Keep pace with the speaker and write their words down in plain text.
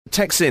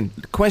Text in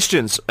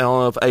questions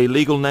of a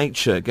legal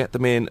nature. Get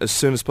them in as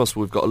soon as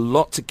possible. We've got a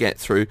lot to get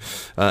through.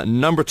 A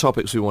number of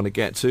topics we want to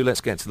get to.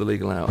 Let's get to the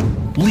Legal Hour.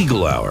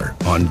 Legal Hour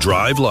on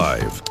Drive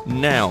Live.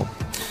 Now,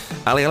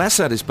 Ali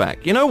Al-Assad is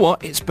back. You know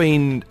what? It's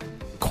been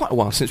quite a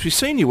while since we've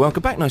seen you.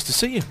 Welcome back. Nice to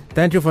see you.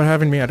 Thank you for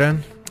having me,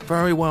 Adan.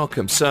 Very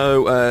welcome.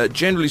 So,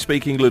 generally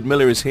speaking,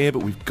 Ludmilla is here,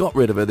 but we've got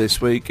rid of her this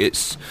week.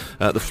 It's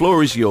the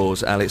floor is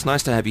yours, Ali. It's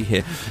nice to have you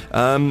here.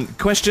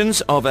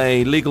 Questions of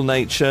a legal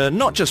nature,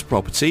 not just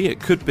property.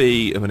 It could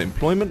be of an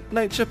employment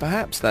nature,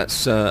 perhaps.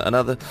 That's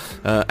another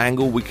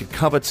angle we could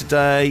cover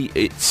today.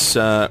 It's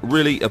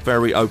really a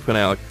very open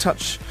hour.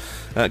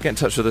 Get in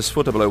touch with us,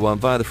 4001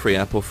 via the free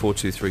app or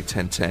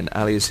 423-1010.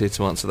 Ali is here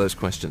to answer those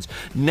questions.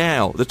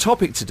 Now, the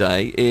topic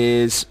today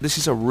is, this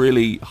is a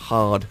really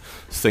hard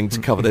thing to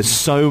cover. There's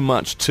so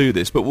much to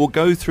this, but we'll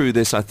go through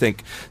this, I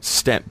think,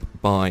 step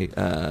by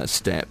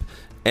step.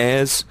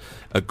 Heirs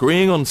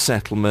agreeing on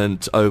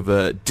settlement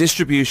over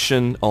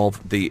distribution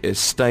of the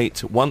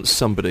estate once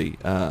somebody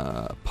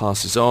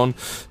passes on,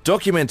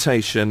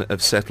 documentation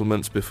of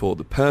settlements before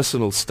the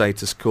personal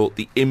status court,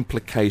 the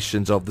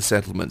implications of the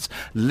settlements.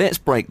 Let's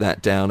break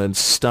that down and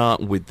start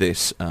with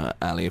this,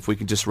 Ali, if we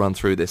can just run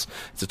through this.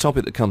 It's a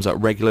topic that comes up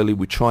regularly.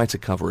 We try to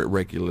cover it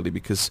regularly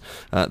because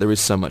there is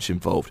so much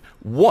involved.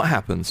 What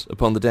happens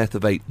upon the death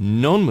of a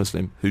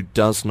non-Muslim who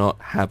does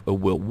not have a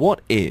will? What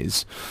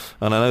is,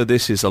 and I know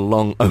this is a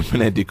long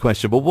open-ended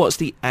question, but what's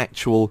the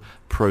actual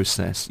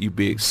process you'd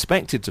be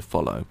expected to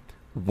follow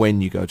when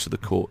you go to the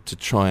court to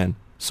try and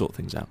sort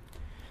things out?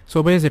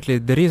 So basically,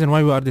 the reason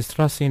why we are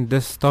discussing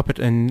this topic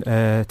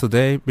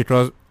today,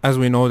 because as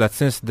we know that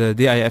since the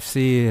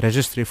DIFC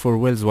registry for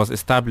wills was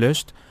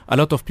established, a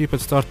lot of people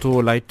start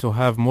to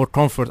have more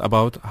comfort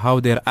about how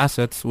their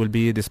assets will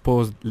be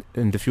disposed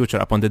in the future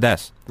upon the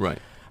death. Right.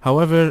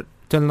 However,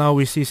 till now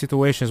we see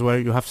situations where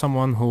you have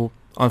someone who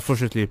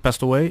unfortunately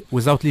passed away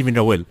without leaving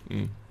a will.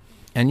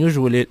 And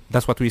usually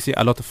that's what we see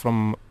a lot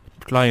from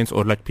clients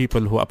or like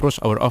people who approach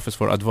our office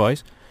for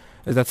advice,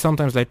 is that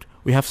sometimes like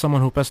we have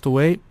someone who passed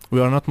away,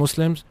 we are not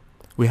Muslims,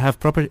 we have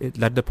property,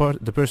 like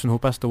the person who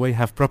passed away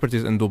have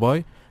properties in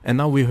Dubai, and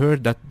now we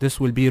heard that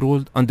this will be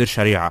ruled under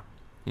Sharia.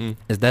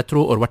 Is that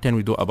true, or what can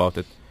we do about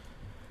it?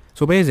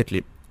 So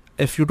basically,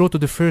 if you go to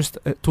the first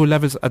two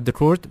levels at the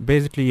court,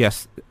 basically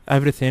yes,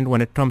 everything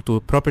when it comes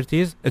to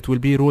properties, it will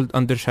be ruled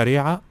under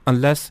Sharia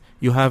unless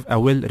you have a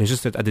will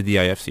registered at the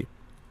DIFC.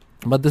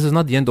 But this is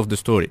not the end of the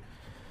story,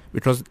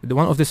 because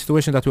one of the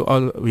situations that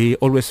we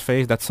always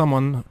face, that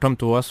someone come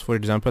to us, for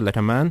example, like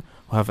a man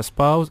who have a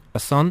spouse, a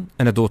son,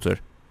 and a daughter.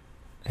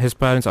 His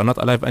parents are not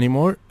alive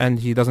anymore, and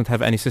he doesn't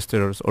have any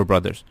sisters or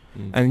brothers.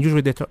 And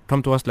usually they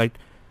come to us like,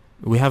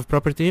 we have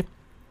property,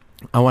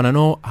 I want to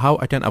know how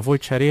I can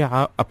avoid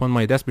Sharia upon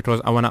my death, because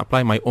I want to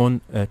apply my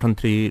own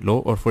country law,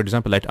 or for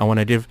example, like I want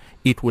to give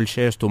equal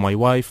shares to my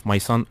wife, my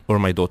son, or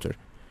my daughter.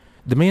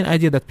 The main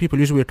idea that people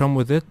usually come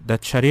with it,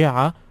 that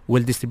Sharia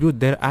will distribute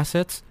their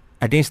assets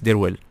against their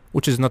will,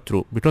 which is not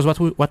true. Because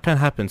what can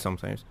happen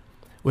sometimes?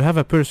 We have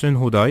a person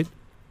who died,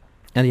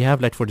 and you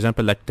have, like for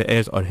example, like the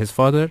heirs are his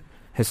father,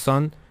 his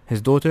son,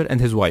 his daughter, and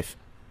his wife.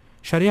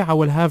 Sharia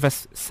will have a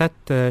set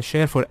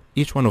share for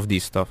each one of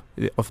these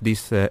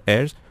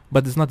heirs,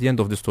 but it's not the end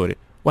of the story.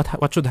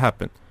 What should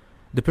happen?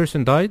 The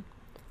person died,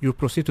 you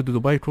proceed to the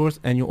Dubai courts,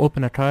 and you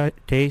open a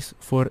case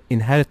for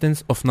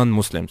inheritance of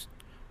non-Muslims.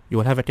 You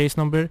will have a case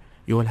number,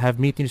 you will have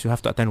meetings you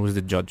have to attend with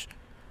the judge.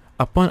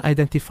 Upon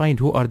identifying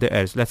who are the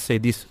heirs, let's say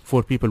these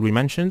 4 people we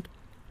mentioned,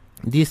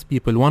 these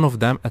people, one of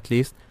them at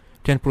least,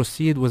 can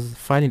proceed with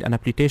filing an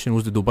application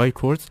with the Dubai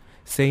courts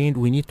saying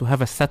we need to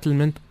have a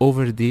settlement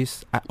over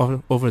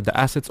the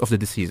assets of the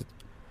deceased.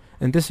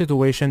 In this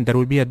situation, there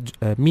will be a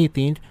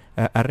meeting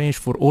arranged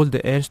for all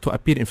the heirs to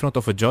appear in front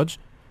of a judge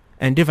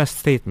and give a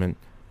statement,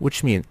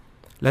 which means,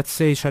 let's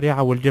say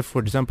Sharia will give,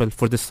 for example,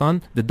 for the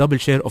son, the double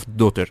share of the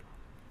daughter.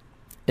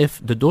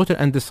 If the daughter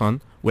and the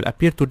son will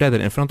appear together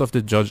in front of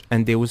the judge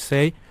and they will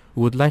say,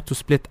 we would like to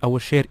split our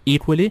share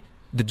equally,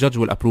 the judge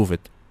will approve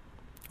it.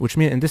 Which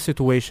means in this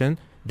situation,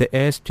 the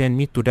heirs can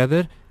meet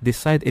together,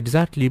 decide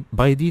exactly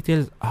by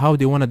details how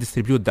they want to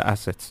distribute the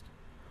assets.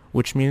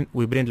 Which means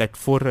we bring like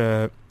four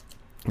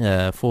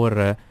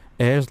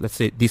heirs, let's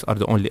say these are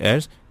the only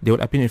heirs, they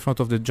will appear in front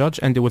of the judge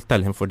and they will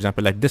tell him, for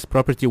example, like this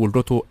property will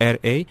go to heir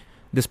A,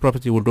 this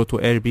property will go to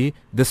heir B,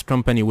 this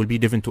company will be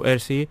given to heir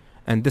C,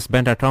 and this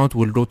bank account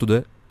will go to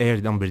the heir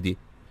number D,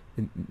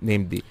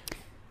 named D.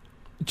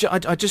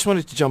 I just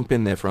wanted to jump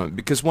in there for a moment,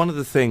 because one of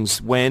the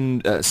things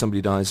when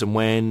somebody dies and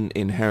when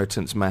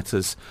inheritance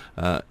matters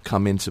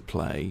come into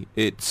play,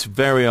 it's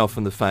very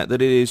often the fact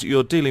that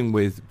you're dealing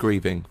with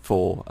grieving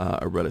for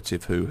a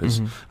relative who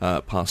has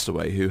passed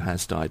away, who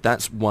has died.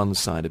 That's one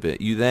side of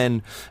it. You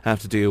then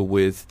have to deal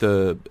with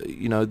the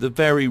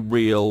very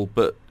real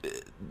but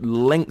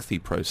lengthy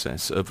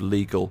process of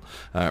legal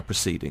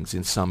proceedings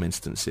in some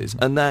instances,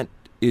 and that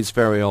is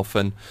very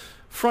often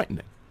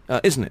frightening.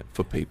 isn't it,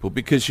 for people?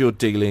 Because you're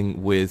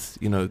dealing with,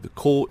 the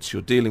courts,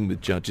 you're dealing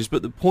with judges,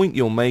 but the point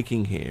you're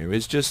making here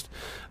is just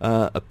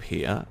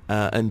appear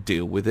and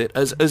deal with it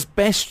as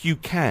best you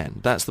can.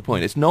 That's the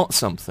point. It's not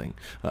something,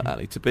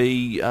 Ali, to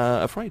be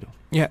afraid of.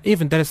 Yeah,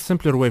 even there is a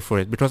simpler way for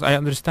it, because I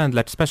understand,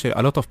 like, especially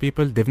a lot of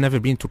people, they've never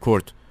been to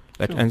court.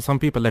 Like, Sure. and some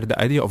people, like, the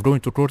idea of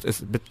going to court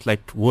is a bit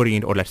like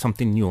worrying or like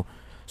something new.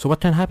 So what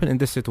can happen in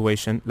this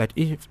situation, like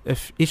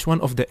if each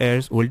one of the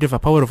heirs will give a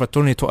power of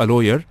attorney to a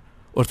lawyer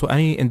or to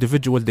any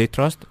individual they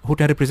trust who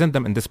can represent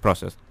them in this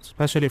process,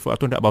 especially if we're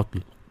talking about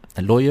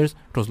lawyers,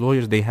 because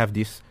lawyers, they have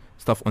this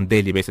stuff on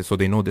daily basis, so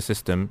they know the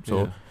system,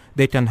 so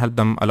they can help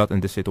them a lot in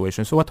this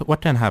situation. So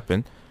what can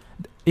happen?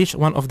 Each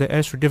one of the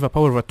heirs should give a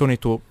power of attorney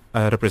to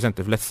a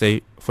representative, let's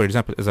say, for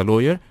example, as a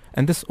lawyer,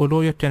 and this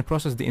lawyer can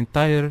process the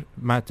entire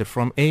matter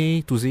from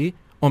A to Z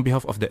on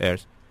behalf of the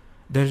heirs.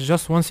 There's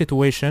just one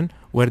situation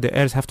where the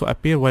heirs have to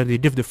appear, where they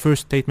give the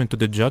first statement to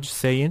the judge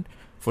saying,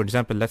 for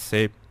example, let's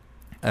say,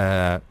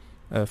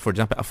 for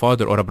example, a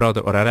father or a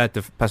brother or a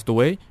relative passed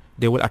away.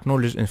 They will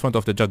acknowledge in front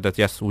of the judge that,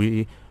 yes,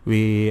 we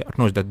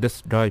acknowledge that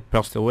this guy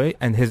passed away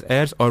and his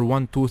heirs are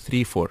 1, 2,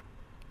 3, 4.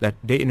 That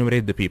they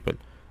enumerate the people.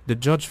 The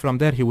judge from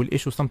there, he will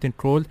issue something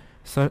called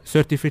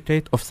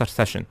certificate of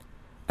succession.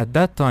 At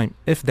that time,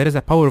 if there is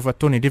a power of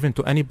attorney given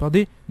to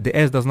anybody, the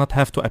heirs does not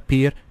have to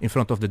appear in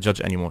front of the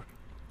judge anymore.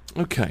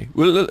 Okay.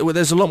 Well,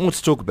 there's a lot more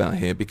to talk about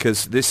here,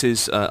 because this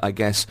is, I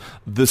guess,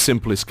 the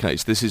simplest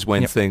case. This is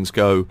when things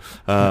go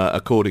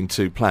according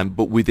to plan,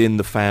 but within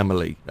the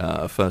family,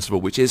 first of all,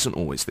 which isn't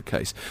always the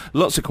case.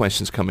 Lots of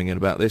questions coming in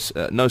about this.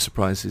 No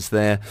surprises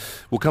there.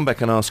 We'll come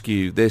back and ask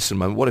you this in a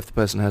moment. What if the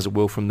person has a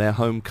will from their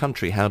home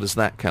country? How does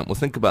that count? We'll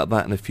think about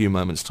that in a few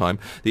moments' time.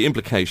 The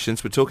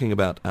implications. We're talking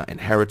about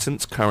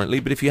inheritance currently,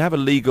 but if you have a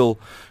legal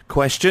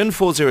question,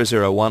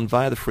 4001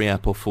 via the free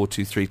app or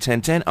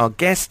 423-1010. Our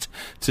guest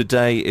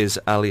today is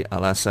Ali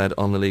Al-Assad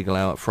on the Legal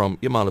Hour from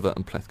Yamalova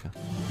and Plethka.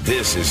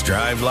 This is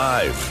Drive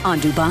Live on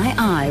Dubai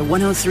Eye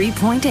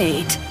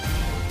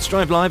 103.8. It's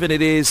Drive Live, and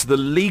it is the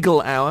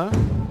Legal Hour.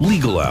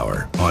 Legal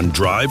Hour on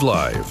Drive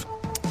Live.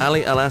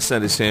 Ali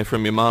Al-Assad is here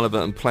from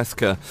Yamalova and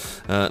Plethka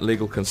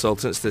legal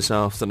consultants this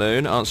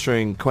afternoon,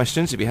 answering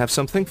questions. If you have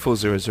something,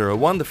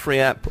 4001, the free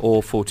app,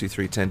 or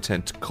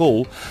 423-1010 to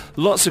call.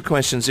 Lots of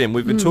questions in.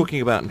 We've been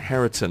talking about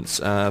inheritance.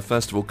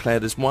 First of all, Claire,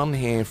 there's one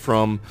here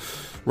from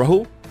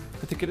Rahul,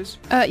 I think it is.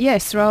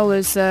 Yes, Rahul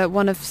is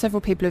one of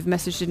several people who've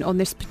messaged in on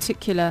this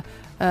particular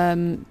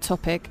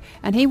topic,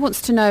 and he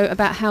wants to know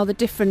about how the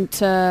different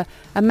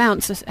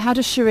amounts, how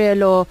does Sharia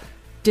law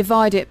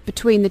divide it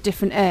between the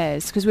different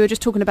heirs, because we were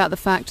just talking about the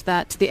fact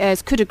that the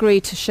heirs could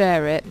agree to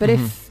share it, but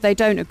if they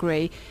don't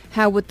agree,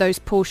 how would those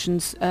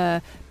portions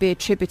be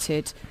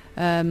attributed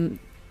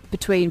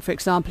between, for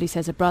example, he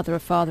says a brother,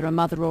 a father, a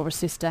mother or a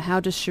sister? How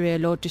does Sharia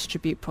law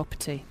distribute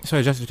property?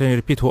 Sorry, just can you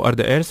repeat who are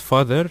the heirs?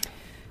 Father?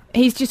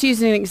 He's just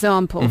using an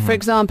example. For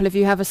example, if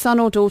you have a son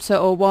or daughter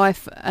or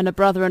wife and a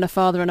brother and a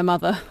father and a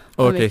mother.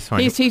 Okay, fine.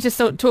 He's just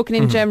talking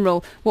in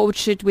general. What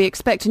should we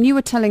expect? And you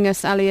were telling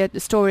us, Ali, a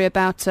story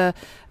about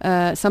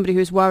somebody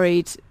who's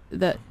worried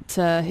that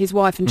his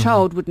wife and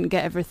child wouldn't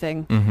get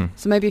everything.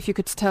 So maybe if you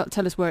could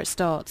tell us where it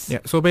starts. Yeah,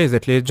 so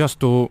basically,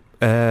 just to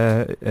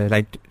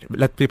like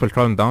let people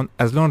calm down,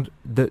 as long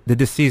as the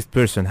deceased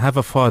person have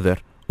a father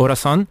or a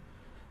son,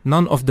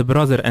 none of the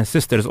brother and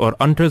sisters or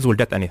uncles will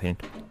get anything.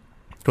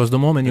 Because the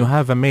moment you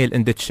have a male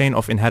in the chain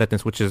of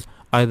inheritance, which is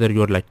either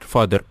your like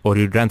father or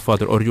your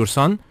grandfather or your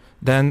son,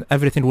 then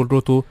everything will go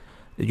to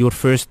your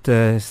first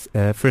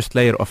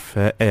layer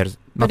of heirs.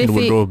 Nothing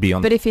will go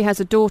beyond. But if he has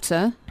a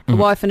daughter, a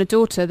wife and a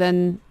daughter,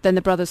 then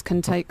the brothers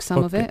can take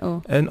some of it.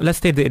 Or and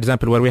let's take the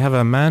example where we have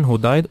a man who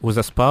died with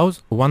a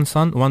spouse, one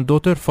son, one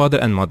daughter, father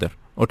and mother.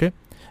 Okay,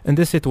 in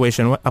this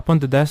situation, upon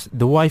the death,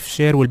 the wife's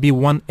share will be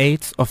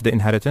 1/8 of the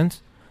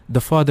inheritance.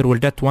 The father will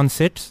get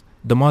 1/6.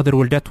 The mother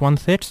will get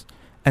 1/3.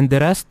 And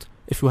the rest,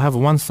 if you have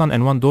one son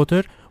and one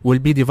daughter, will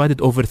be divided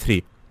over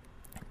 3.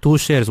 2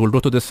 shares will go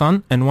to the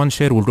son and 1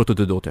 share will go to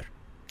the daughter.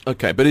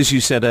 Okay, but as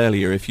you said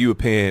earlier,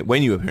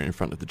 when you appear in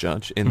front of the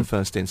judge in the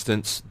first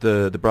instance,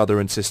 the brother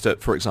and sister,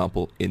 for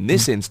example, in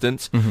this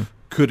instance,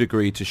 could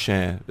agree to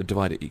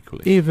divide it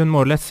equally. Even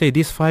more, let's say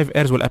these 5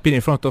 heirs will appear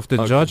in front of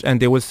the judge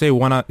and they will say,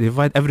 wanna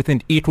divide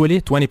everything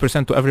equally,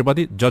 20% to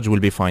everybody, judge will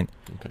be fine.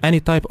 Okay. Any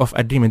type of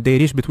agreement they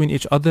reach between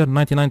each other,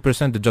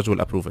 99% the judge will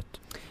approve it.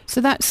 So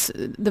that's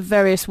the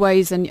various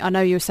ways, and I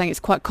know you were saying it's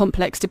quite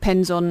complex,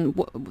 depends on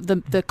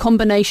the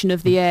combination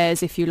of the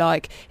heirs, if you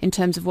like, in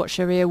terms of what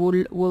Sharia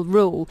will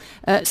rule.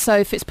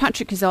 So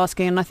Fitzpatrick is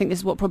asking, and I think this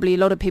is what probably a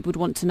lot of people would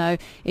want to know,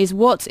 is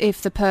what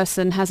if the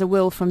person has a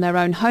will from their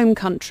own home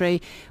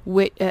country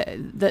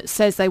that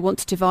says they want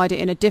to divide it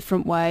in a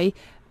different way?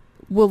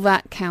 Will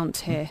that count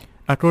here?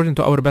 According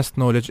to our best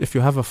knowledge, if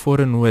you have a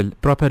foreign will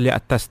properly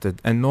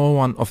attested and no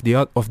one of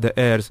the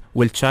heirs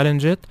will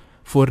challenge it,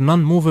 for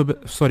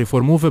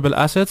movable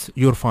assets,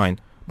 you're fine.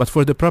 But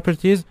for the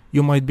properties,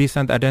 you might be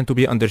sent again to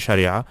be under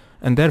Sharia,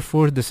 and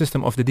therefore the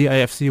system of the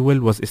DIFC will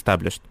was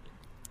established.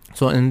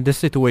 So in this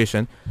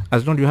situation,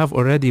 as long as you have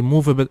already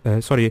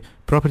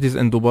properties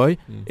in Dubai,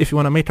 if you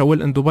want to make a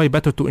will in Dubai,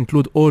 better to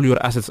include all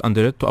your assets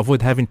under it to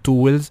avoid having two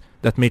wills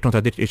that may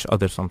contradict each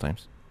other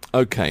sometimes.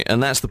 Okay,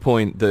 and that's the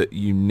point that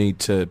you need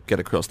to get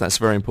across. That's a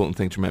very important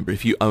thing to remember.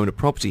 If you own a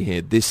property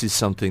here, this is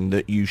something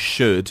that you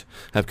should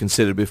have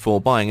considered before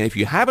buying. And if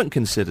you haven't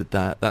considered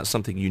that, that's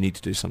something you need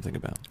to do something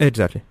about.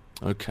 Exactly.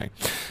 Okay.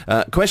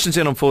 Questions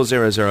in on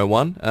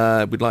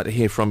 4001. We'd like to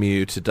hear from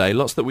you today.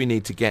 Lots that we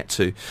need to get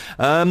to.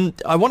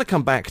 I want to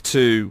come back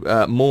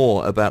to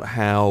more about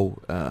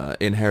how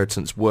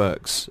inheritance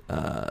works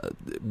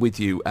with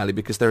you, Ali,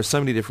 because there are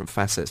so many different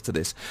facets to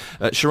this.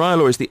 Sharia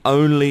law is the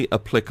only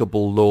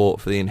applicable law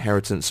for the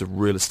inheritance of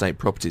real estate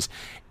properties.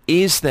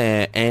 Is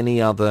there any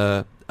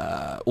other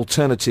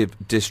alternative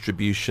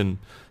distribution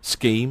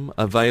scheme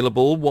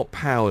available? What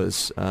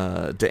powers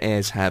do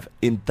heirs have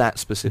in that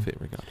specific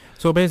regard?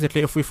 So basically,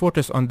 if we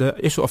focus on the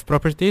issue of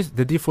properties,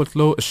 the default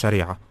law is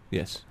Sharia.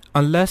 Yes.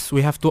 Unless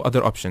we have two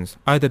other options.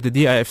 Either the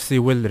DIFC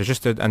will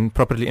registered and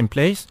properly in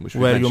place,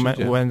 where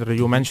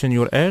you mention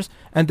your heirs,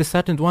 and the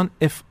second one,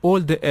 if all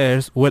the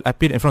heirs will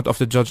appear in front of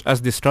the judge as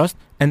discussed,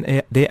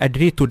 and they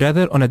agree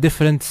together on a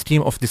different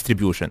scheme of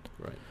distribution.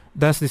 Right.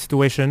 That's the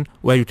situation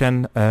where you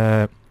can,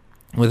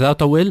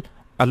 without a will,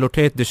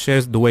 allocate the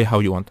shares the way how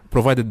you want,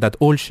 provided that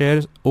all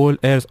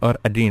heirs are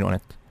agreeing on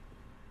it.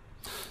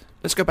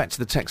 Let's go back to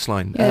the text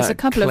line. Yeah, there's a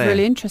couple Claire. of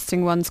really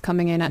interesting ones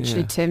coming in,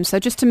 actually, Yeah. Tim. So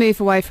just to move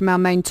away from our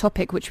main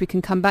topic, which we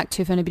can come back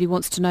to if anybody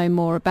wants to know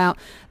more about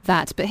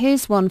that. But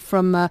here's one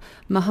from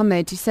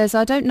Mohammed. He says,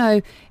 I don't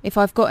know if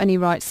I've got any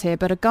rights here,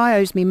 but a guy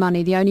owes me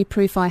money. The only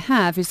proof I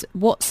have is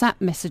WhatsApp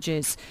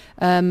messages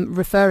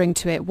referring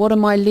to it. What are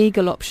my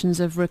legal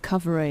options of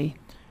recovery?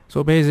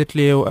 So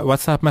basically,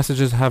 WhatsApp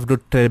messages have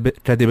good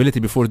credibility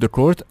before the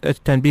court.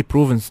 It can be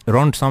proven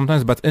wrong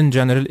sometimes, but in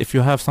general, if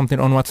you have something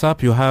on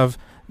WhatsApp, you have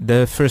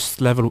the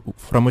first level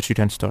from which you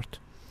can start.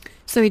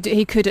 So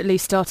he could at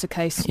least start a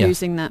case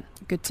using that.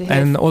 Good to hear.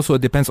 And also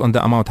it depends on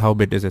the amount, how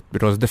big is it,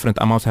 because different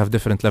amounts have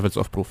different levels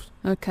of proof.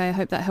 Okay, I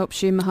hope that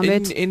helps you,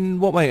 Mohammed. In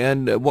what way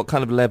and what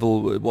kind of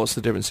level, what's the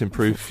difference in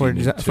proof?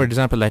 For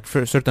example, like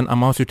for certain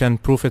amounts you can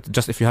prove it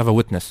just if you have a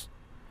witness.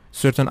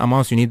 Certain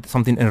amounts you need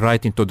something in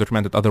writing to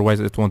document it, otherwise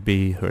it won't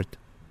be heard.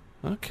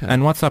 Okay.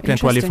 And WhatsApp can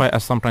qualify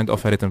as some kind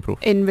of a written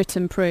proof. In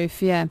written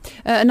proof, yeah.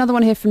 Another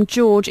one here from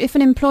George. If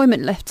an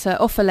employment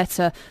offer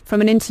letter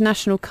from an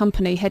international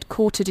company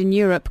headquartered in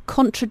Europe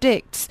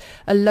contradicts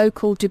a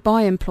local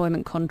Dubai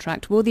employment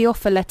contract, will the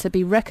offer letter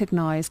be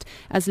recognised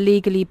as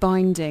legally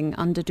binding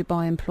under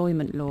Dubai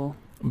employment law?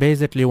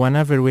 Basically,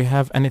 whenever we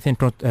have anything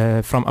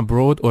from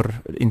abroad or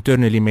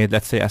internally made,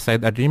 let's say a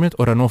side agreement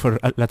or an offer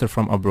letter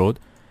from abroad,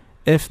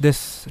 if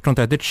this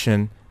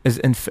contradiction is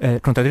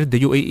contradict the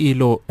UAE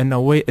law in a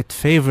way it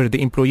favors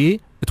the employee,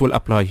 it will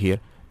apply here.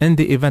 In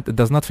the event it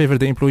does not favor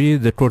the employee,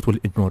 the court will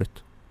ignore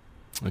it.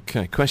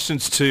 Okay,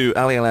 questions to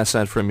Ali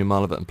Al-Assad from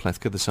Yamalova and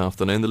Plethka this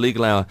afternoon. The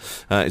legal hour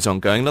is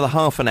ongoing. Another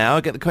half an hour.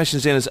 Get the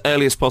questions in as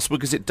early as possible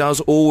because it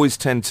does always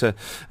tend to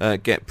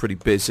get pretty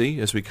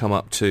busy as we come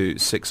up to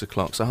 6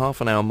 o'clock. So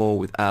half an hour more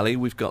with Ali.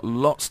 We've got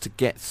lots to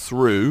get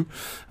through.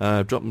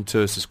 Drop them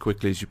to us as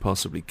quickly as you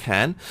possibly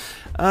can.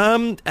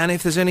 And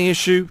if there's any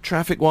issue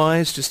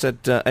traffic-wise, just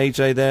had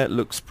AJ there.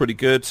 Looks pretty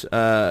good.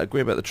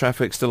 Agree about the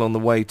traffic. Still on the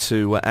way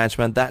to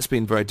Ajman. That's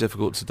been very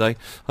difficult today.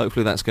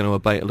 Hopefully that's going to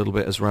abate a little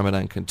bit as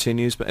Ramadan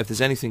continues. But if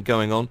there's anything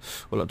going on,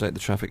 we'll update the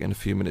traffic in a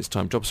few minutes'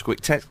 time. Drop us a quick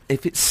text.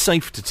 If it's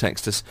safe to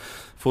text us,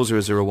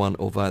 4001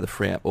 or via the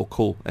free app, or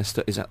call.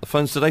 Esther is at the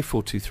phones today,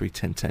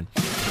 423-1010.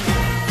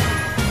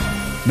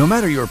 No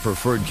matter your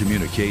preferred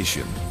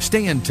communication,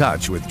 stay in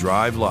touch with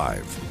Drive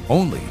Live,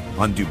 only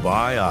on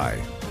Dubai Eye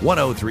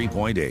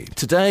 103.8.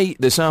 Today,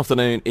 this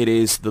afternoon, it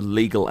is the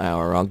legal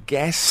hour. Our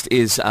guest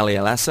is Ali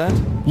Al-Assad.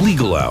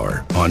 Legal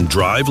Hour on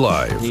Drive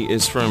Live. He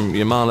is from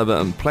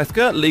Yamalova and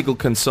Plethka, legal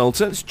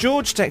consultants.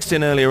 George texted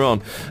in earlier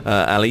on.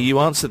 Ali, you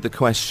answered the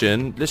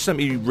question. Just let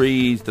me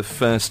read the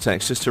first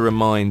text just to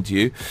remind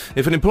you.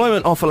 If an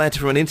employment offer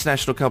letter from an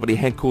international company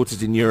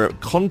headquartered in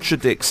Europe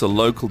contradicts a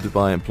local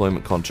Dubai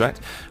employment contract,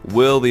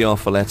 will the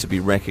offer letter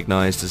be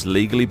recognised as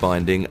legally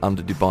binding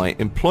under Dubai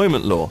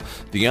employment law?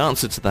 The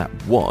answer to that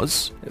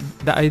was...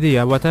 The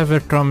idea, whatever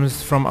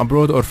comes from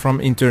abroad or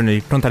from internally,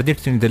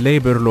 contradicting the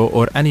labor law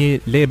or any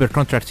labor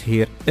contract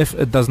here, if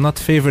it does not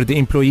favor the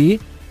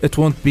employee, it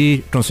won't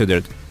be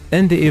considered.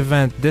 In the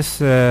event this,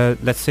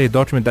 let's say,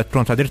 document that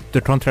contradicts the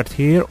contract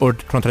here or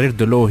contradicts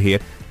the law here,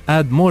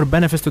 add more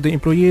benefits to the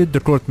employee, the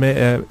court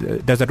may,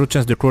 there's a good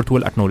chance the court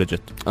will acknowledge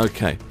it.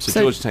 Okay,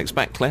 so George texts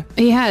back, Claire.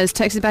 He has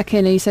texted back in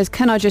and he says,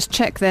 can I just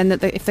check then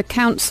that if the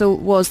counsel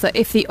was that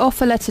if the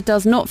offer letter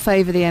does not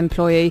favour the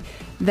employee,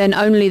 then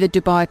only the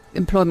Dubai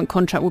employment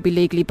contract will be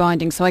legally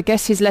binding. So I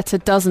guess his letter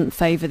doesn't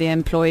favour the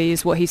employee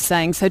is what he's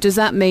saying. So does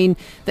that mean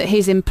that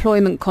his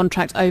employment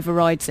contract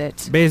overrides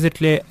it?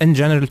 Basically, in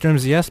general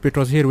terms, yes,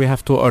 because here we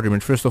have two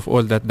arguments. First of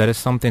all, that there is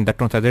something that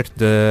contradicts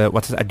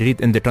what is agreed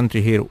in the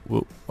country here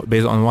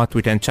based on what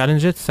we can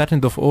challenge it.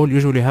 Second of all,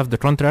 usually have the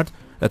contract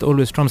that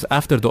always comes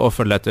after the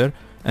offer letter,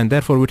 and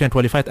therefore we can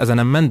qualify it as an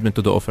amendment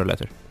to the offer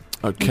letter.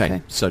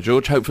 Okay. So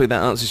George, hopefully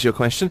that answers your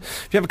question.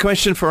 If you have a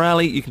question for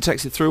Ali, you can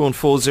text it through on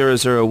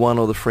 4001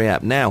 or the free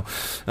app now.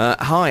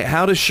 Hi,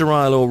 how does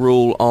Sharia law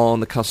rule on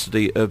the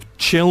custody of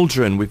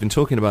children? We've been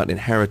talking about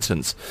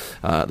inheritance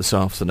this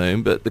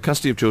afternoon, but the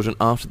custody of children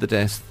after the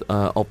death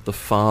of the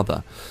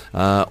father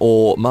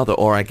or mother,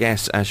 or I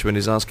guess Ashwin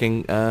is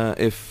asking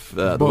if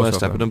the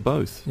worst happened on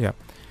both. Yeah.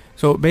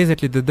 So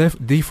basically the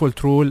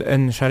default rule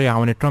in Sharia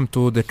when it comes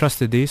to the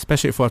custody,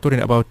 especially if we're talking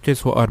about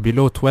kids who are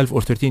below 12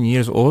 or 13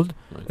 years old,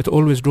 it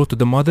always goes to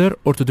the mother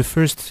or to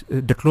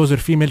the closer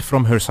female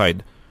from her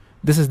side.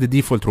 This is the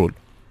default rule.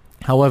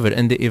 However,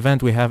 in the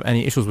event we have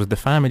any issues with the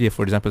family,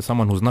 for example,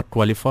 someone who's not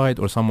qualified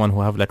or someone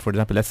who have, like, for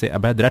example, let's say a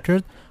bad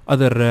record,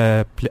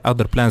 other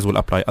plans will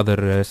apply,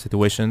 other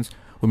situations.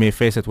 We may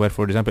face it where,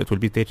 for example, it will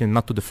be taken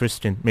not to the first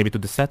stint, maybe to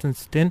the second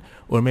stint,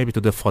 or maybe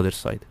to the father's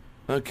side.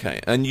 Okay,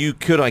 and you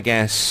could, I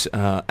guess,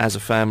 as a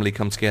family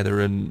come together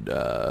and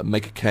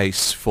make a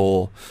case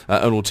for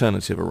an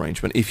alternative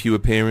arrangement if you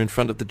appear in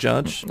front of the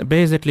judge?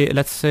 Basically,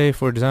 let's say,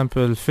 for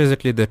example,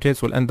 physically the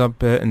kids will end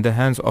up in the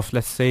hands of,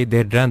 let's say,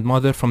 their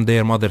grandmother from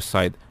their mother's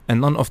side,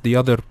 and none of the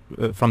other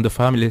from the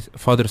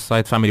father's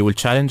side family will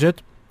challenge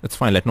it. It's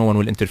fine, like no one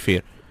will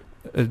interfere.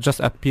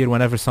 Just appear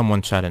whenever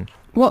someone challenges.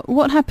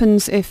 What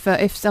happens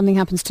if something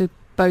happens to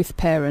both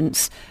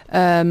parents?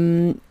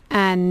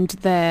 And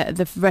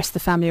the rest of the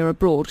family are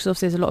abroad, because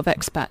obviously there's a lot of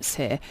expats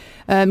here.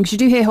 Because you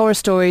do hear horror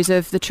stories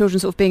of the children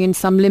sort of being in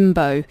some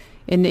limbo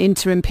in the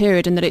interim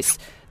period, and that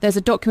there's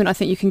a document I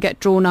think you can get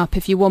drawn up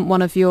if you want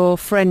one of your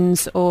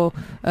friends or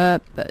a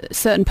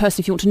certain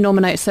person, if you want to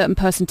nominate a certain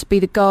person to be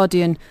the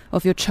guardian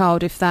of your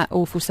child if that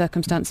awful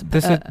circumstance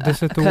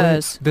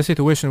occurs. The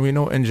situation we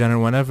know in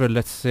general, whenever,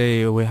 let's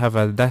say, we have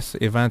a death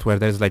event where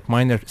there's like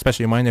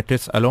especially minor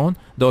kids alone,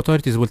 the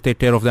authorities will take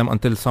care of them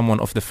until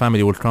someone of the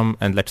family will come,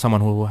 and like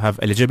someone who have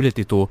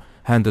eligibility to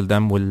handle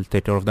them will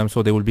take care of them,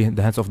 so they will be in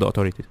the hands of the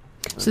authorities.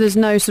 So there's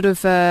no sort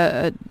of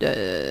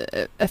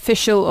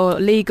official or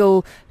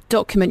legal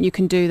document you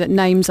can do that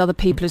names other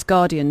people as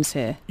guardians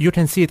here? You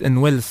can see it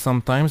in wills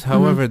sometimes.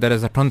 However, there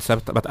is a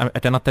concept, but I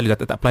cannot tell you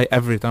that it applies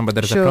every time, but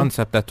there is a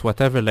concept that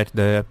whatever, like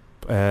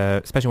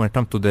especially when it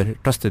comes to the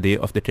custody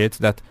of the kids,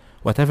 that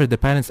whatever the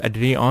parents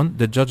agree on,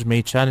 the judge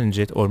may challenge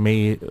it or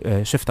may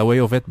shift away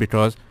of it,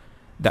 because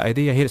the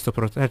idea here is to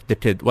protect the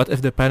kid. What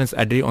if the parents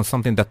agree on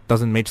something that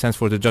doesn't make sense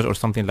for the judge, or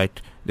something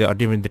like they are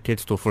giving the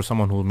kids for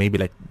someone who maybe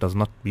like does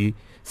not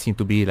seem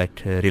to be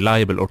like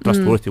reliable or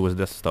trustworthy with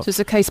this stuff? So it's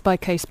a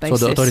case-by-case basis.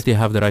 So the authority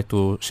have the right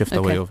to shift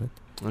away of it.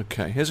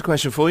 Okay, here's a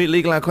question for you.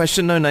 Legal Hour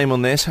question, no name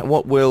on this.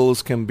 What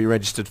wills can be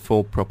registered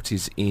for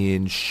properties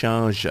in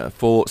Sharjah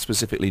for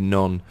specifically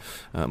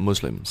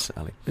non-Muslims,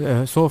 Ali?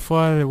 So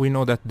far, we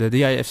know that the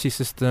DIFC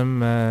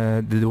system,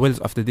 the wills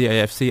of the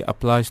DIFC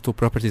applies to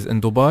properties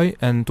in Dubai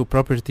and to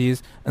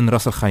properties in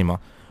Ras Al Khaimah.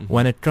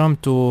 When it comes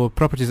to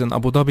properties in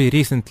Abu Dhabi,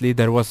 recently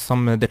there was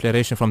some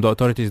declaration from the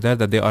authorities there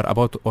that they are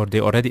about, or they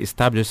already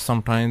established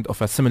some kind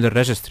of a similar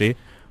registry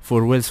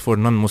for wills for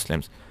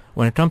non-Muslims.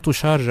 When it comes to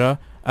Sharjah,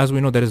 as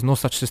we know, there is no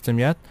such system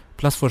yet.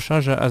 Plus for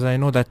Sharjah, as I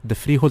know, that the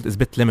freehold is a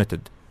bit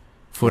limited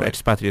for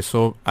expatriates.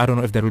 So I don't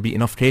know if there will be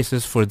enough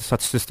cases for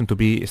such system to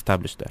be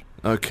established there.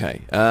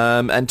 Okay.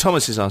 And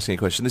Thomas is asking a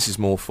question. This is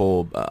more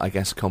for, I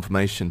guess,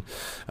 confirmation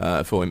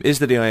for him. Is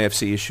the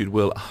DIFC issued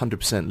will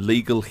 100%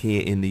 legal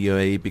here in the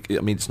UAE?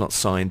 I mean, it's not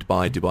signed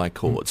by Dubai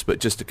courts, but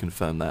just to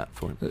confirm that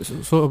for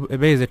him. So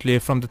basically,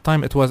 from the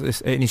time it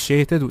was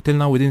initiated, till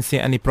now we didn't see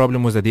any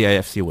problem with the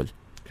DIFC will.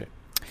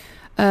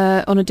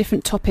 On a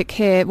different topic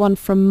here, one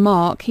from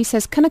Mark. He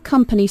says, can a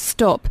company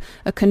stop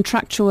a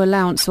contractual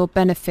allowance or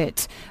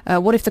benefit?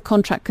 What if the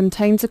contract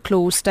contains a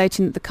clause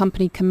stating that the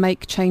company can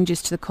make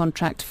changes to the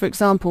contract? For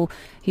example,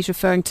 he's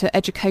referring to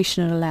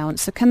educational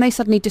allowance. So can they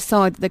suddenly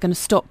decide that they're going to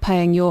stop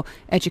paying your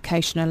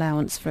education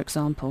allowance, for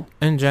example?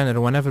 In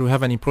general, whenever we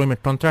have an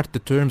employment contract, the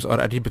terms are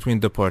agreed between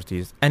the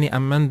parties. Any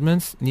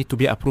amendments need to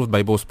be approved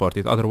by both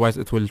parties, otherwise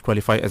it will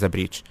qualify as a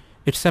breach.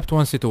 Except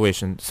one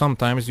situation.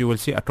 Sometimes you will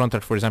see a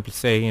contract, for example,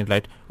 saying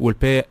like we'll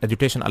pay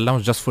education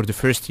allowance just for the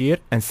first year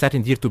and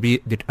second year to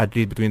be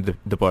agreed between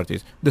the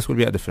parties. This will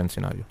be a different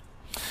scenario.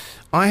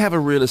 I have a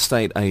real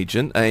estate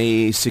agent.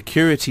 A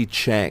security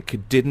check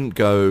didn't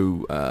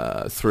go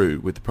through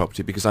with the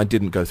property because I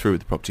didn't go through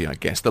with the property, I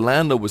guess. The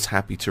landlord was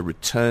happy to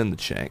return the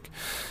check.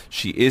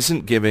 She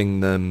isn't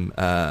giving them...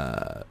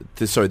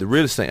 the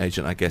real estate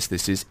agent, I guess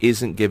this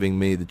isn't giving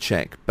me the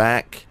check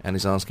back and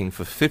is asking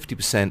for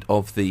 50%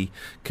 of the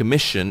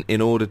commission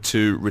in order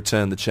to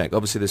return the check.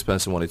 Obviously, this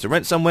person wanted to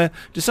rent somewhere,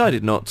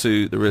 decided not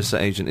to. The real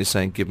estate agent is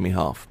saying, give me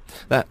half.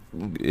 That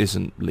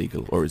isn't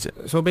legal, or is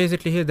it? So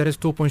basically here there is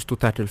 2 points to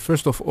tackle.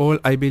 First of all,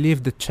 I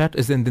believe the check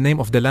is in the name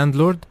of the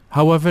landlord.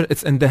 However,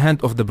 it's in the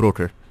hand of the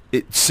broker.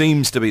 It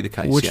seems to be the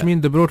case, which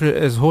means the broker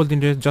is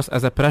holding it just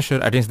as a pressure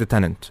against the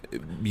tenant.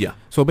 Yeah.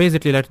 So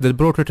basically, like, the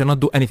broker cannot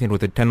do anything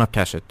with it, cannot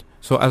cash it.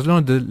 So as long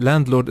as the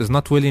landlord is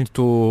not willing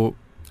to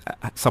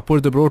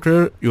support the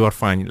broker, you are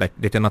fine. Like,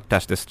 they cannot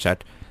cash this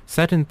check.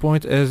 Second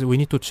point is we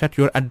need to check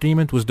your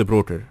agreement with the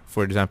broker.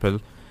 For example,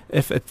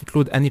 if it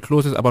include any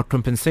clauses about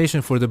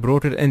compensation for the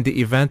broker in the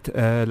event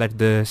like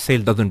the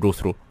sale doesn't go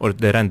through or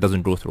the rent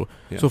doesn't go through.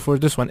 Yeah. So for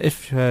this one,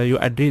 if you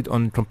agreed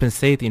on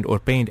compensating or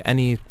paying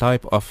any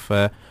type of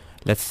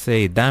let's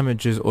say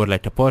damages or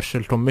like a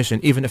partial commission,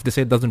 even if the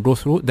sale doesn't go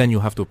through, then you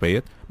have to pay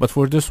it. But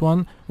for this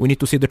one, we need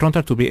to see the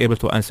contract to be able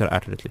to answer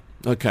accurately.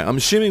 Okay, I'm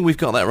assuming we've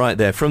got that right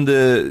there.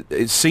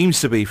 It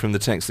seems to be from the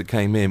text that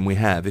came in, we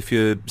have. If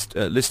you're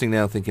listening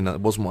now thinking that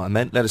wasn't what I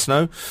meant, let us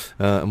know,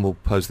 and we'll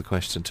pose the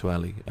question to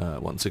Ali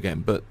once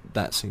again. But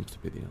that seems to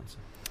be the answer.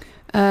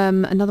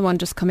 Another one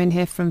just come in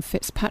here from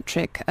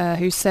Fitzpatrick,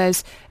 who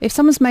says, if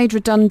someone's made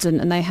redundant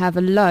and they have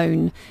a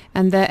loan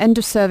and their end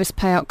of service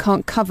payout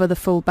can't cover the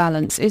full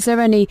balance, is there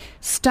any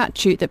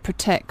statute that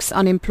protects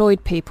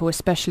unemployed people,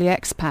 especially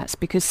expats,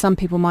 because some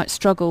people might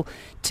struggle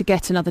to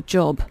get another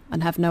job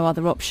and have no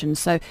other options?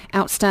 So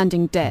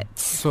outstanding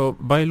debts. So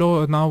by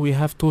law now we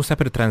have two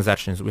separate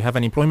transactions. We have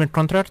an employment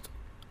contract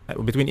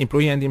between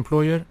employee and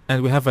employer,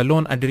 and we have a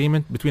loan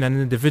agreement between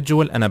an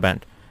individual and a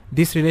bank.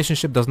 This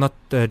relationship does not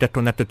get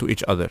connected to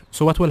each other.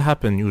 So what will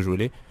happen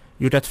usually?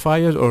 You get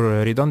fired or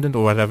redundant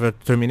or whatever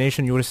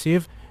termination you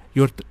receive,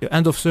 your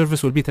end of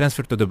service will be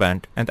transferred to the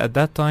bank. And at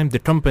that time, the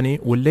company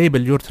will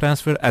label your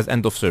transfer as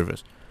end of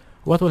service.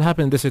 What will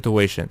happen in this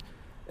situation?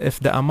 If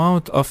the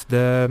amount of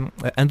the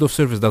end of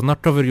service does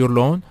not cover your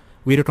loan,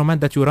 we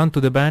recommend that you run to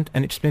the bank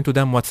and explain to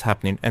them what's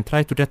happening and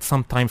try to get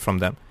some time from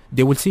them.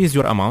 They will seize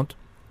your amount.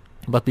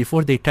 But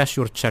before they cash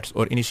your checks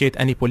or initiate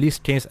any police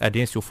case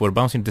against you for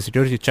bouncing the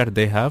security check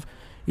they have,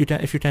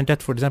 if you can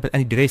get, for example,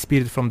 any grace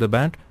period from the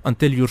bank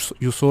until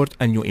you sort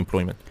a new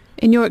employment.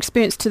 In your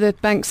experience, do the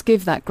banks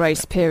give that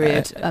grace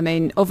period? I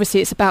mean,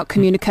 obviously it's about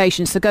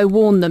communication, so go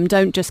warn them,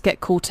 don't just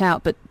get caught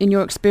out. But in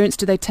your experience,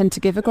 do they tend to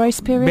give a grace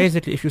period?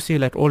 Basically, if you see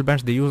like all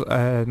banks, they use,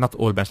 not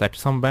all banks, like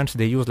some banks,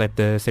 they use like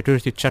the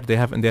security check they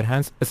have in their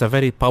hands. It's a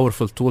very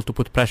powerful tool to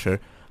put pressure.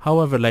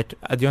 However, like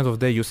at the end of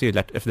the day, you see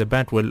that if the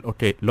bank will,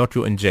 lock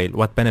you in jail,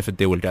 what benefit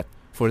they will get?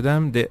 For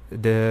them,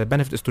 the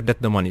benefit is to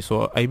get the money.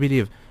 So I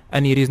believe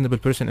any reasonable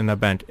person in a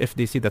bank, if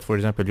they see that, for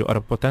example, you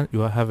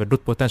have a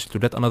good potential to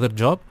get another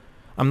job,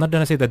 I'm not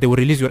going to say that they will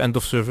release your end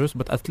of service,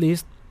 but at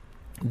least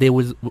they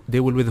will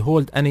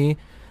withhold any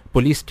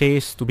police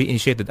case to be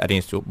initiated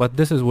against you. But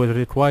this will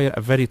require a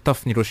very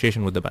tough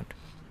negotiation with the bank.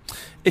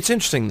 It's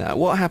interesting that.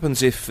 What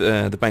happens if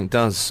the bank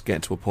does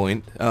get to a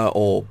point,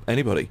 or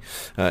anybody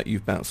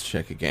you've bounced a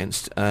check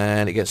against,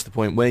 and it gets to the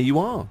point where you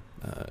are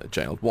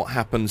jailed? What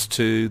happens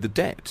to the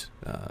debt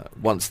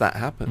once that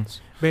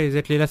happens?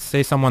 Basically, let's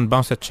say someone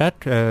bounced a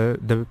check,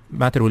 the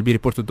matter will be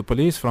reported to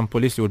police. From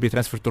police, you will be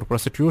transferred to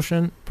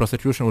prosecution.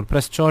 Prosecution will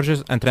press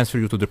charges and transfer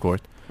you to the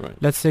court. Right.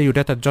 Let's say you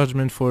get a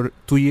judgment for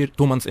 2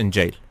 months in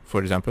jail,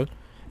 for example.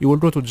 You will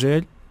go to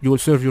jail, you will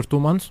serve your 2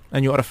 months,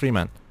 and you are a free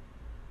man.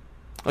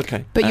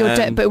 Okay. But your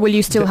debt, but will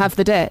you still have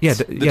the debt? Yeah,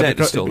 the debt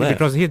is still there.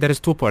 Because here there is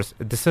two parts.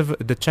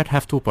 The check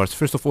have two parts.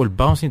 First of all,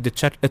 bouncing the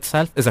check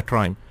itself is a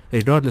crime,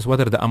 regardless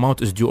whether the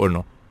amount is due or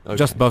no. Okay.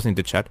 Just bouncing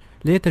the check.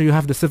 Later you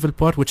have the civil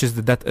part, which is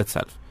the debt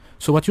itself.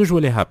 So what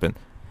usually happen?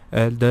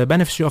 The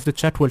beneficiary of the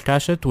check will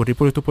cash it, will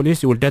report it to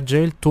police, you will get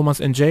jail, 2 months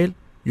in jail,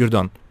 you're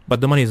done.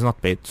 But the money is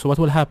not paid. So what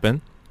will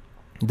happen?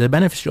 The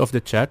beneficiary of the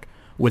check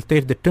will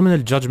take the criminal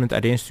judgment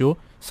against you,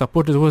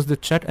 support it with the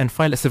check, and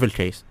file a civil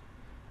case.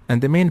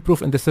 And the main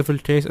proof in the civil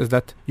case is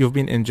that you've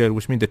been in jail,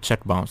 which means the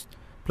check bounced.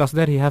 Plus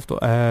there he have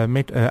to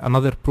make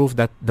another proof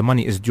that the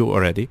money is due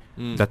already.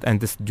 And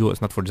this due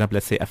is not, for example,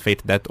 let's say a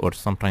fake debt or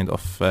some kind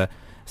of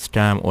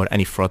scam or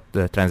any fraud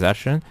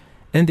transaction.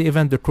 In the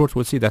event the court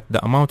will see that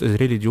the amount is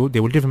really due, they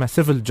will give him a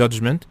civil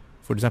judgment.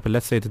 For example,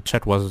 let's say the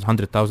check was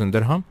 100,000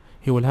 dirham.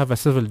 He will have a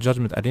civil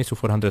judgment against you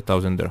for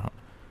 100,000 dirham.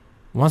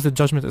 Once the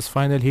judgment is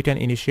final, he can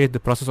initiate the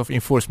process of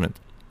enforcement.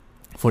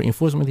 For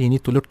enforcement, he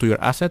need to look to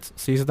your assets,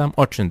 seize them,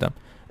 auction them.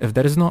 If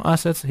there is no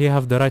assets, he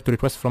have the right to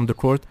request from the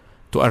court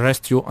to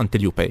arrest you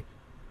until you pay.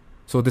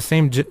 So the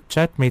same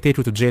check may take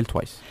you to jail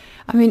twice.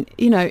 I mean,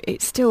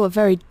 it's still a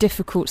very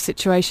difficult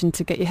situation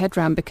to get your head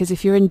around, because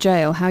if you're in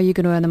jail, how are you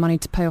going to earn the money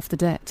to pay off the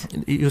debt?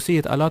 You see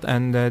it a lot,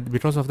 and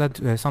because of that,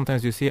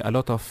 sometimes you see a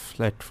lot of,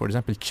 like, for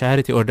example,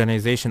 charity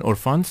organization or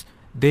funds,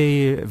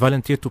 they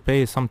volunteer to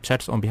pay some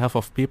checks on behalf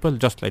of people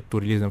just like to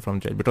release them from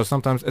jail, because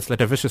sometimes it's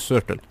like a vicious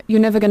circle. You're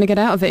never going to get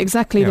out of it.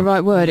 Exactly the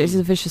right word. It's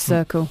a vicious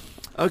circle.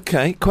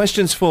 Okay,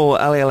 questions for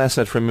Ali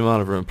Al-Assad from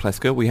Yamalova and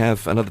Plethka. We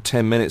have another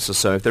 10 minutes or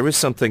so. If there is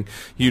something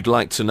you'd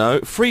like to know,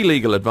 free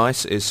legal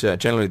advice is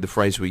generally the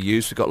phrase we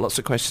use. We've got lots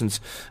of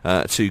questions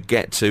to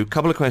get to. A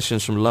couple of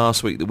questions from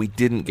last week that we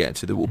didn't get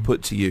to that we'll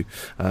put to you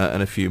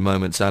in a few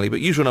moments, Ali.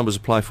 But usual numbers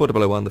apply,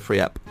 4001, the free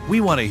app.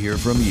 We want to hear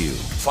from you.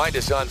 Find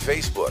us on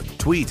Facebook.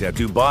 Tweet at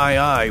Dubai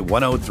Eye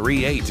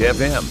 1038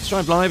 FM.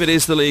 Strive Live, it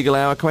is the legal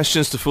hour.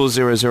 Questions to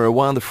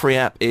 4001. The free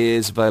app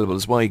is available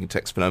as well. You can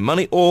text for no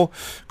money or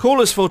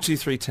call us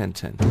 423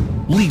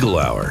 1010. Legal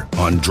Hour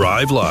on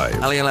Drive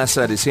Live. Ali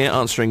Al-Assad is here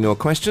answering your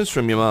questions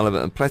from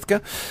Yamalova and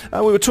Plethka.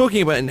 We were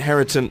talking about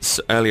inheritance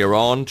earlier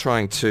on,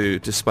 trying to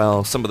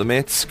dispel some of the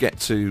myths, get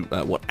to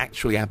what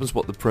actually happens,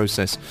 what the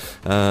process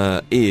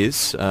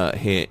is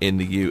here in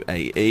the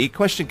UAE.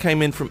 Question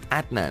came in from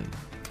Adnan.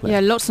 Claire.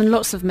 Yeah, lots and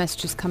lots of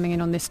messages coming in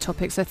on this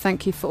topic, so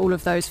thank you for all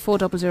of those.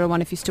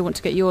 4001 if you still want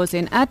to get yours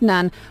in.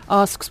 Adnan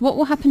asks, what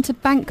will happen to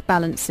bank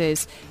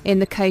balances in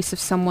the case of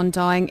someone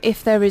dying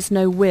if there is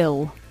no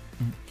will?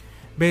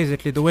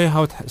 Basically, the way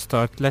how it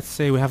starts, let's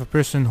say we have a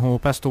person who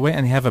passed away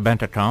and he have a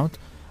bank account.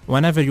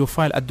 Whenever you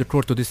file at the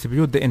court to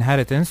distribute the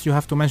inheritance, you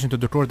have to mention to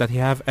the court that he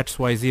have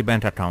XYZ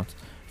bank account.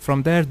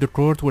 From there, the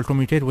court will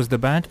communicate with the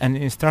bank and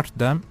instruct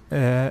them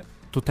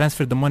to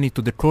transfer the money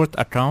to the court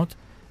account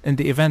in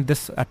the event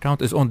this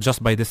account is owned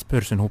just by this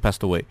person who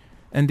passed away.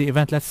 In the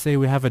event, let's say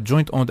we have a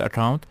joint owned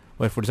account,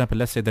 where for example,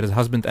 let's say there is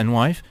husband and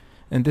wife.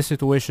 In this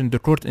situation, the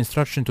court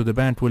instruction to the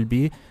bank will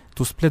be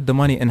to split the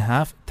money in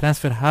half,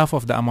 transfer half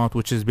of the amount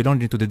which is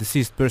belonging to the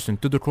deceased person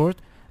to the court,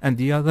 and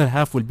the other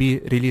half will be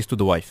released to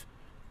the wife.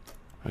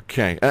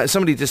 Okay.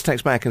 Somebody just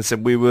texted back and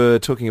said we were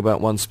talking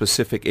about one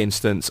specific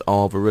instance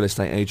of a real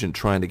estate agent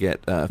trying to get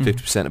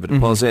 50% of a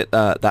deposit.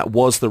 That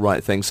was the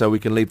right thing, so we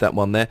can leave that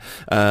one there.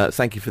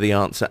 Thank you for the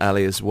answer,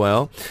 Ali, as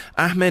well.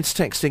 Ahmed's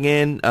texting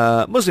in,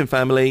 Muslim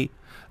family,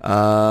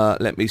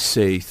 let me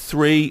see,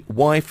 3,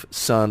 wife,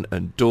 son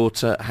and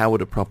daughter. How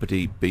would a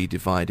property be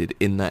divided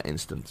in that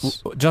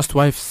instance? Just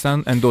wife,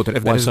 son and daughter.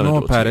 If there is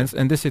no parents,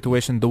 in this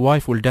situation, the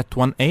wife will get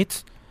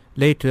 1/8.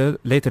 Later,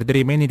 the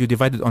remaining you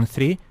divide it on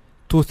 3.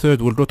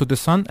 2/3 will go to the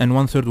son and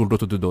 1/3 will go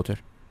to the daughter.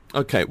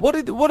 Okay.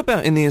 What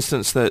about in the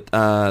instance that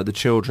the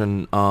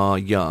children are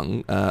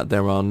young,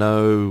 there are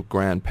no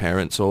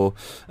grandparents or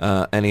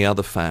any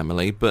other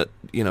family, but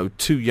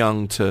too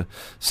young to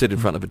sit in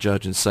front of a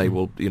judge and say,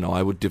 well,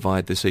 I would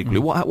divide this equally.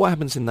 What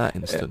happens in that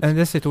instance? In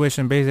this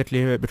situation,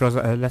 basically, because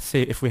let's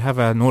say if we have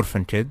an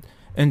orphan kid,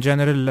 in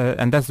general,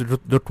 and that's the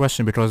good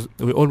question, because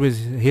we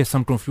always hear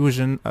some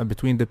confusion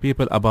between the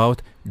people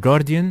about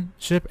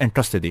guardianship and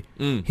custody.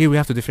 Here we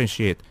have to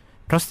differentiate.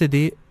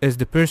 Custody is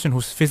the person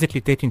who's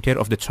physically taking care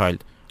of the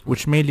child,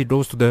 which mainly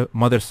goes to the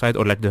mother's side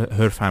or like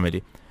her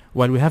family.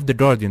 While we have the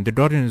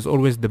guardian is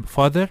always the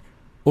father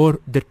or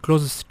the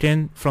closest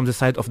kin from the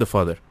side of the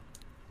father.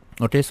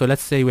 Okay, so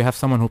let's say we have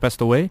someone who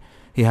passed away.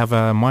 He have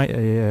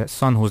a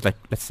son who's like,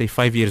 let's say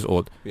 5 years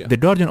old. Yeah. The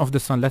guardian of the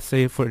son, let's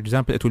say, for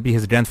example, it will be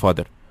his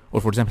grandfather, or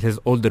for example, his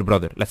older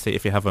brother. Let's say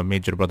if you have a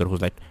major brother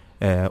who's like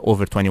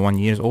over 21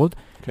 years old,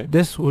 okay.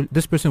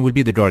 This person will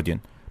be the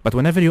guardian. But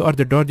whenever you are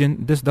the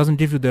guardian, this doesn't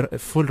give you the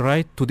full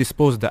right to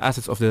dispose the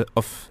assets of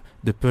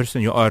the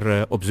person you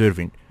are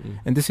observing.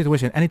 In this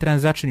situation, any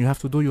transaction you have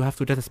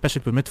to get a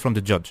special permit from the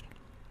judge.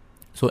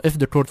 So if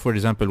the court, for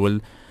example, will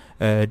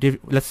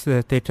let's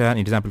take an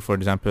example. For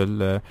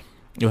example,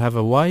 you have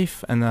a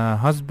wife and a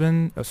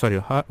husband,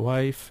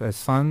 wife, a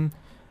son,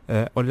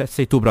 or let's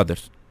say 2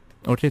 brothers,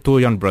 okay, 2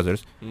 young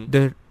brothers.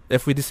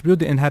 If we distribute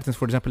the inheritance,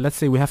 for example, let's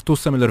say we have 2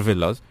 similar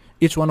villas.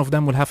 Each one of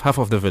them will have half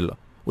of the villa,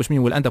 which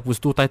means we'll end up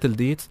with 2 title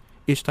deeds.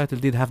 Each title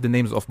deed have the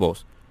names of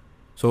both.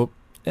 So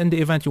in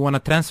the event you want to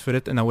transfer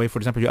it in a way, for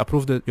example, you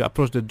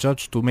approach the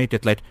judge to make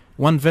it like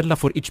 1 villa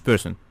for each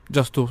person,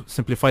 just to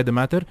simplify the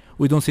matter.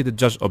 We don't see the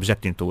judge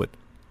objecting to it.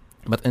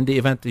 But in the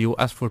event you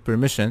ask for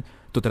permission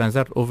to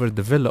transact over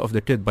the villa of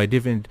the kid by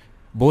giving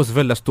both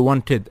villas to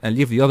one kid and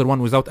leave the other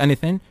one without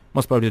anything,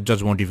 most probably the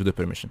judge won't give you the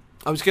permission.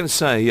 I was going to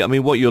say, I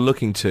mean, what you're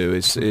looking to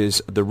is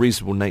the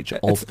reasonable nature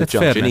of the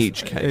judge in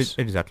each case.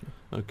 Exactly.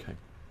 Okay.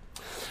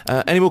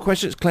 Any more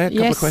questions, Claire? A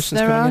couple of questions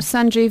there are. in.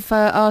 Sanjeev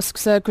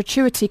asks a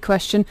gratuity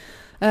question.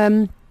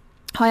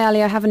 Hi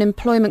Ali, I have an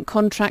employment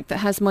contract that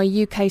has my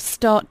UK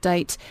start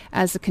date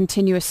as a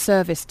continuous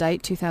service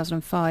date,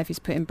 2005, he's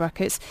put in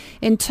brackets.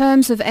 In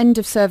terms of end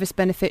of service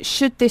benefits,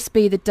 should this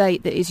be the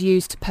date that is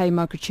used to pay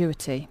my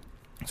gratuity?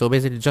 So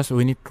basically, just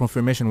we need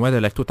confirmation whether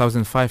like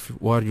 2005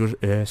 was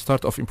your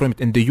start of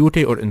employment in the UK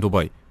or in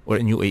Dubai or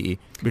in UAE,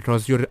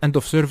 because your end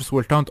of service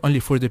will count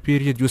only for the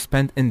period you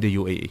spent in the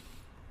UAE.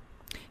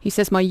 He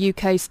says my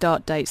UK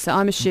start date, so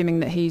I'm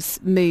assuming that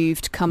he's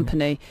moved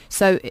company.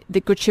 So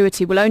the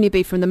gratuity will only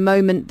be from the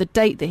moment, the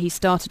date that he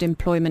started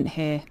employment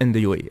here. In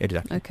the UAE,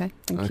 exactly. Okay,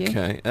 thank you.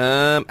 Okay.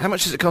 How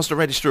much does it cost to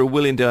register a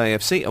will in the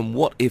IFC, and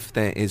what if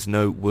there is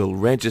no will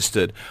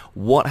registered?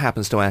 What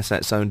happens to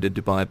assets owned in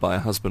Dubai by a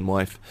husband,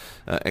 wife,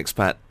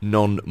 expat,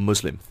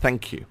 non-Muslim?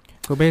 Thank you.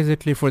 So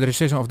basically, for the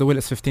registration of the will,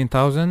 it's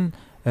 15,000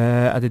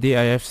 at the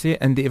DIFC.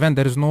 In the event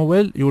there is no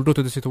will, you will go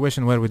to the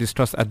situation where we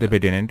discussed at the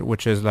beginning,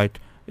 which is like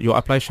you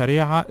apply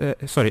Sharia.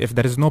 If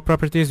there is no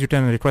properties, you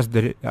can request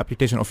the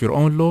application of your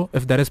own law.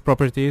 If there is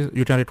properties,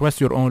 you can request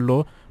your own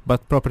law,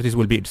 but properties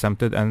will be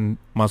exempted and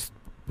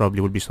probably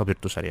will be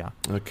subject to Sharia.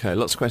 Okay,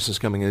 lots of questions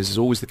coming in. This is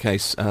always the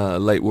case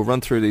late. We'll run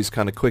through these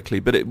kind of quickly,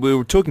 but we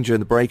were talking during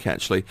the break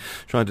actually,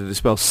 trying to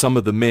dispel some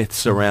of the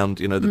myths around,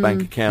 the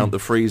bank account, the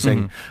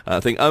freezing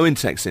thing. Owen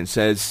texts in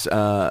says,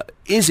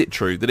 Is it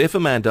true that if a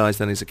man dies,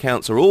 then his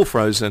accounts are all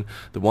frozen,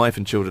 the wife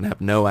and children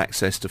have no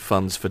access to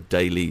funds for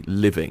daily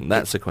living?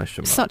 That's a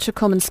question mark. Such a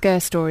common scare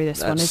story,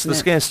 this one, That's isn't the it?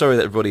 scare story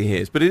that everybody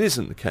hears, but it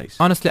isn't the case.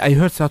 Honestly, I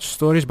heard such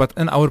stories, but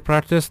in our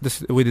practice,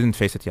 we didn't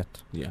face it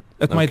yet. Yeah.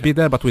 It might be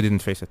there, but we didn't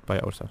face it by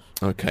ourselves.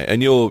 Okay,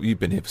 and you've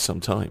been here for some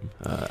time,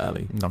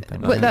 Ali. Long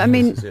time. Well, I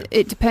mean,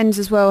 it depends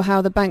as well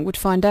how the bank would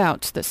find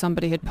out that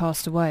somebody had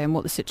passed away and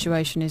what the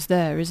situation is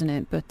there, isn't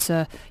it?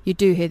 But you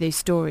do hear these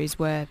stories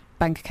where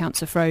bank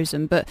accounts are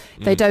frozen, but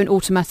they don't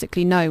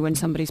automatically know when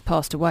somebody's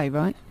passed away,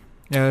 right?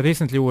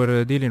 Recently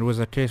we're dealing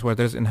with a case where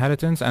there's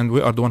inheritance, and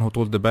we are the one who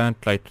told the bank,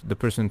 like, the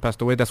person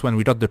passed away. That's when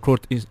we got the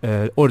court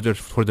order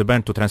for the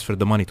bank to transfer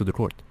the money to the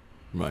court.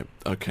 Right,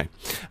 okay.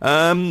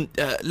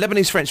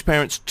 Lebanese French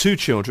parents, 2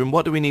 children.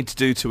 What do we need to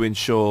do to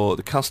ensure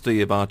the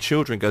custody of our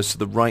children goes to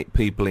the right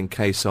people in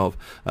case of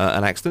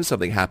an accident,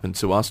 something happened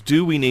to us?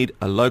 Do we need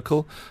a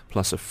local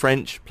plus a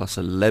French plus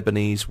a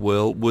Lebanese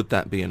will? Would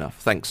that be enough?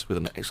 Thanks, with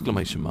an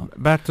exclamation mark.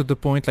 Back to the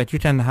point, like, you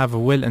can have a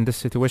will in this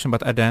situation,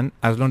 but again,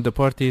 as long as the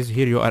parties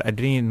here, you are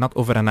agreeing not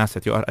over an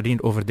asset, you are agreeing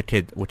over the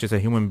kid, which is a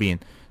human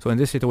being. So in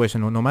this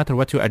situation, no matter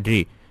what you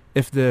agree,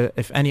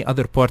 if any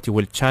other party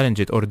will challenge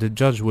it, or the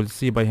judge will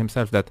see by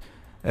himself that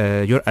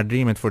your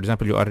agreement, for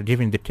example, you are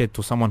giving the kid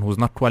to someone who's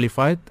not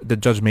qualified, the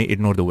judge may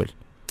ignore the will.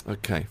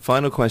 Okay,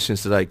 final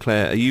questions today.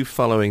 Claire, are you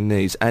following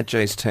these?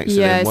 Ajay's texted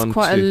Yeah, in. it's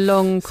quite a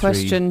long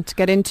question to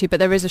get into, but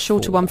there is a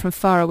shorter 4. one from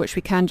Farah which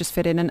we can just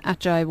fit in, and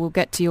Ajay will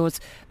get to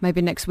yours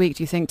maybe next week,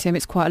 do you think, Tim?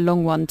 It's quite a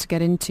long one to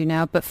get into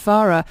now, but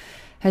Farah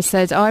has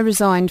said, I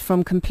resigned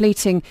from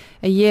completing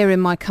a year in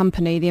my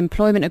company. The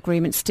employment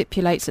agreement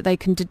stipulates that they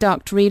can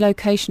deduct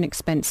relocation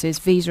expenses,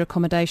 visa,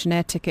 accommodation,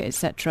 air ticket,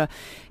 etc.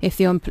 if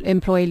the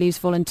employee leaves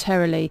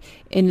voluntarily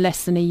in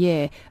less than a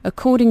year.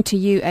 According to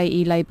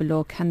UAE labour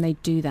law, can they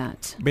do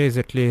that?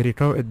 Basically,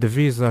 the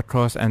visa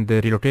cost and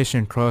the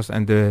relocation cost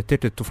and the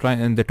ticket to fly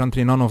in the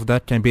country, none of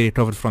that can be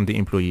recovered from the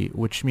employee,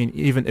 which means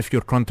even if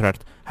your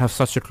contract has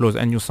such a clause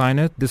and you sign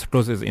it, this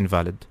clause is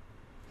invalid.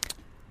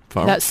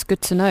 Farah? That's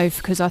good to know,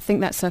 because I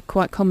think that's a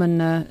quite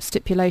common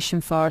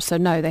stipulation, Farah. So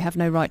no, they have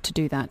no right to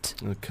do that.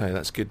 Okay,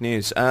 that's good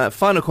news.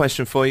 Final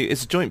question for you.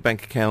 It's a joint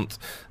bank account.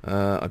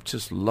 I've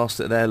just lost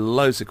it there.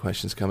 Loads of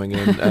questions coming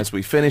in as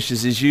we finish,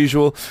 as is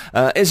usual.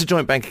 Is a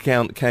joint bank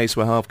account case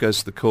where half goes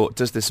to the court?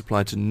 Does this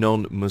apply to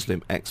non-Muslim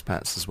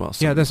expats as well?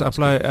 Yeah, this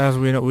apply, as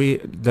we know.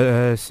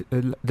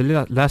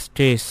 The last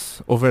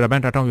case over a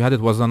bank account we had, it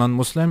was a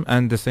non-Muslim,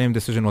 and the same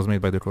decision was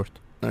made by the court.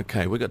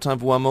 Okay, we've got time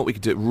for one more. We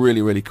could do it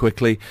really, really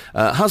quickly.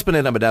 Husband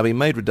in Abu Dhabi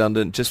made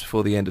redundant just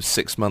before the end of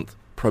 6-month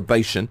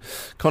probation.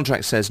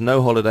 Contract says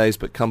no holidays,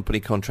 but company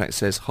contract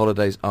says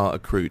holidays are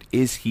accrued.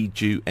 Is he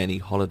due any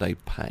holiday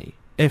pay?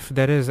 If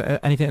there is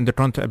anything in the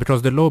contract,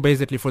 because the law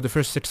basically for the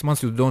first 6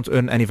 months you don't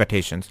earn any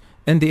vacations.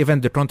 In the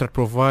event the contract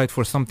provides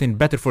for something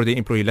better for the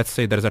employee, let's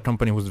say there is a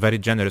company who's very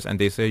generous and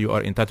they say you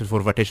are entitled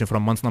for vacation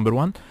from month number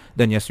 1,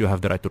 then yes, you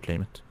have the right to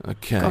claim it.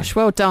 Okay. Gosh,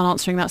 well done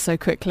answering that so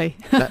quickly.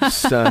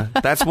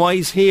 That's why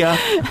he's here.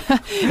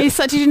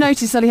 Did you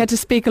notice that he had to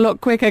speak a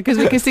lot quicker because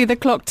we could see the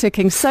clock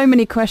ticking? So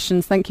many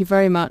questions. Thank you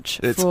very much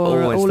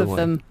for all of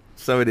them.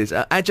 So it is.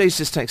 Ajay's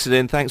just texted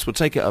in. Thanks. We'll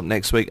take it up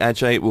next week.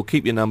 Ajay, we'll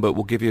keep your number.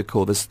 We'll give you a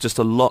call. There's just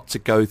a lot to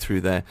go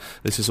through there.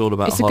 This is all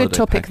about It's a good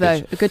topic,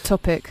 though. A good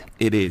topic.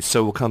 It is.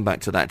 So we'll come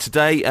back to that.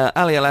 Today,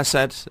 Ali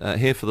Al-Assad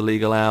here for the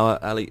Legal Hour.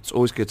 Ali, it's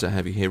always good to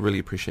have you here. Really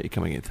appreciate you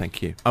coming in.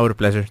 Thank you. Our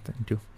pleasure. Thank you.